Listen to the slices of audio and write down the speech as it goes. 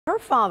Her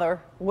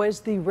father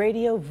was the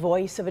radio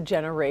voice of a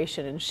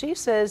generation, and she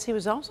says he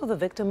was also the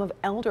victim of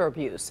elder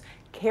abuse.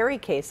 Kerri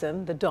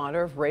Kasem, the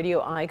daughter of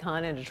radio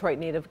icon and Detroit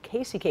native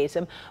Kerri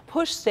Kasem,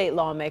 pushed state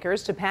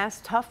lawmakers to pass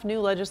tough new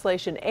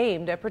legislation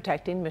aimed at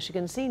protecting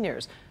Michigan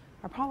seniors.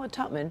 Our Paula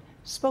Tutman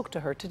spoke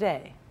to her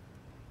today.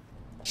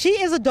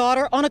 She is a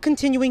daughter on a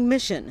continuing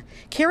mission.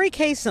 Kerri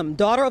Kasem,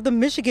 daughter of the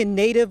Michigan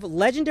native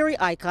legendary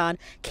icon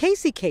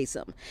Kerri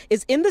Kasem,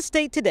 is in the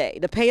state today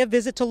to pay a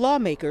visit to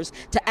lawmakers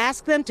to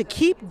ask them to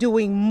keep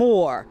doing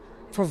more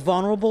for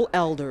vulnerable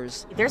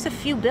elders. There's a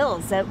few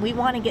bills that we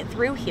want to get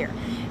through here,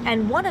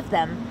 and one of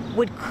them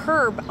would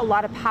curb a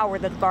lot of power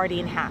that the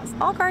guardian has.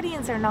 All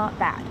guardians are not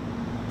bad.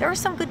 There are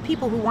some good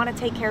people who want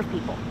to take care of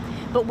people,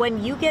 but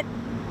when you get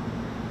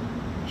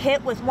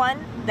hit with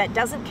one that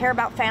doesn't care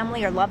about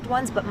family or loved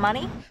ones but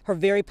money. Her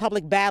very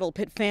public battle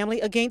pit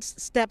family against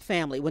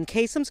step-family when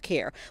Kasem's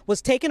care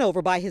was taken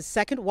over by his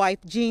second wife,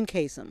 Jean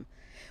Kasem.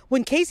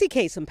 When Kerri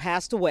Kasem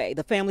passed away,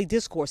 the family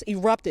discourse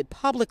erupted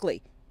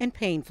publicly and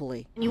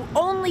painfully. You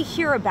only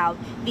hear about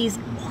these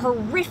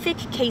horrific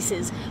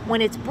cases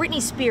when it's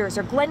Britney Spears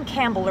or Glenn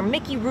Campbell or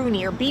Mickey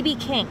Rooney or B.B.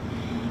 King.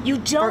 You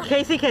don't. Or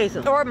Kerri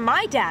Kasem. Or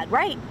my dad,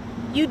 right?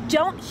 You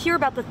don't hear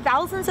about the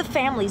thousands of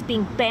families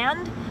being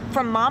banned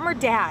from mom or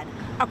dad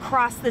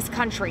across this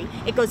country.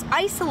 It goes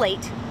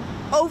isolate,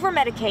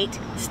 over-medicate,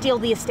 steal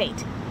the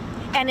estate.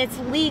 And it's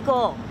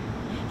legal.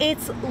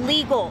 It's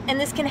legal, and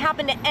this can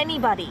happen to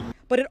anybody.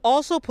 But it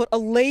also put a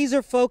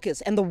laser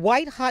focus and the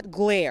white-hot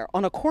glare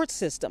on a court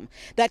system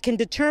that can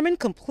determine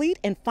complete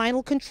and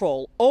final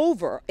control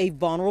over a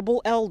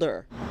vulnerable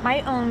elder.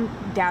 My own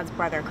dad's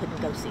brother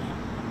couldn't go see him.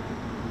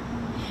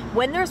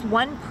 When there's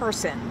one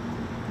person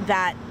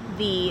that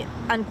the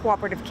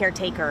uncooperative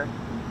caretaker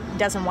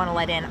doesn't want to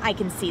let in, I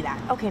can see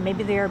that. Okay,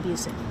 maybe they're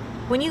abusive.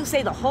 When you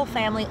say the whole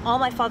family, all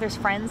my father's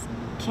friends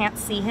can't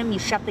see him, you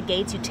shut the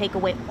gates, you take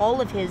away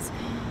all of his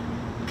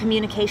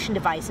communication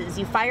devices,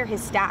 you fire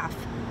his staff,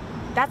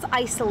 that's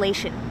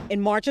isolation.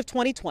 In March of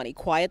 2020,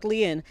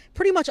 quietly in,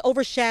 pretty much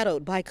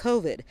overshadowed by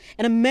COVID,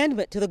 an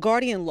amendment to the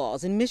guardian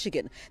laws in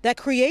Michigan that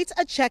creates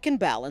a check and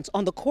balance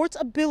on the court's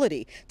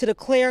ability to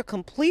declare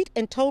complete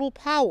and total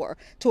power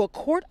to a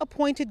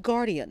court-appointed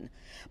guardian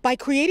by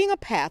creating a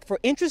path for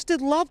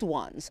interested loved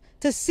ones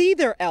to see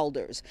their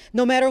elders,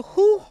 no matter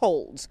who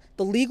holds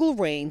the legal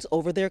reins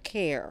over their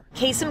care.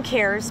 Kasem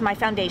Cares, my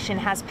foundation,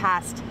 has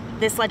passed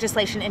this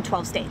legislation in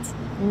 12 states.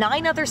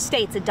 9 other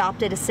states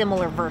adopted a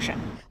similar version.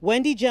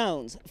 Wendy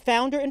Jones,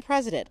 founder and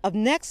president of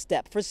Next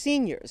Step for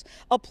Seniors,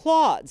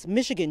 applauds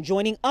Michigan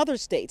joining other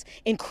states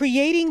in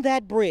creating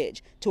that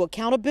bridge to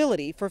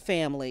accountability for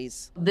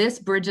families. This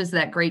bridges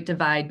that great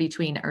divide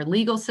between our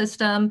legal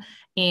system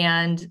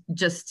and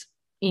just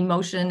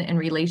emotion and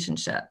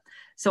relationship.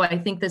 So I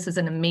think this is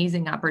an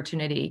amazing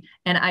opportunity,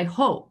 and I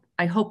hope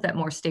that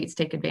more states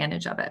take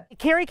advantage of it.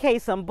 Kerri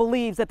Kasem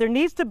believes that there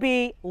needs to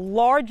be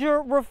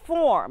larger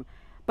reform,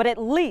 but at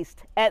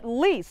least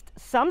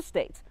some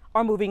states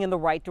are moving in the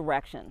right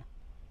direction.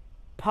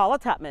 Paula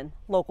Tutman,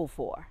 Local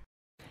 4.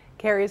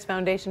 Kerri's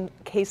foundation,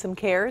 Kasem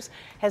Cares,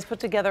 has put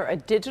together a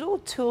digital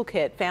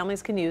toolkit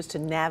families can use to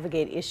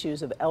navigate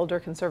issues of elder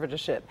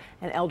conservatorship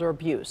and elder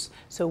abuse.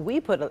 So we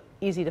put an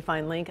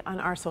easy-to-find link on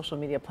our social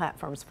media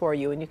platforms for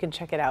you, and you can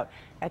check it out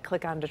at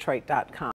clickondetroit.com.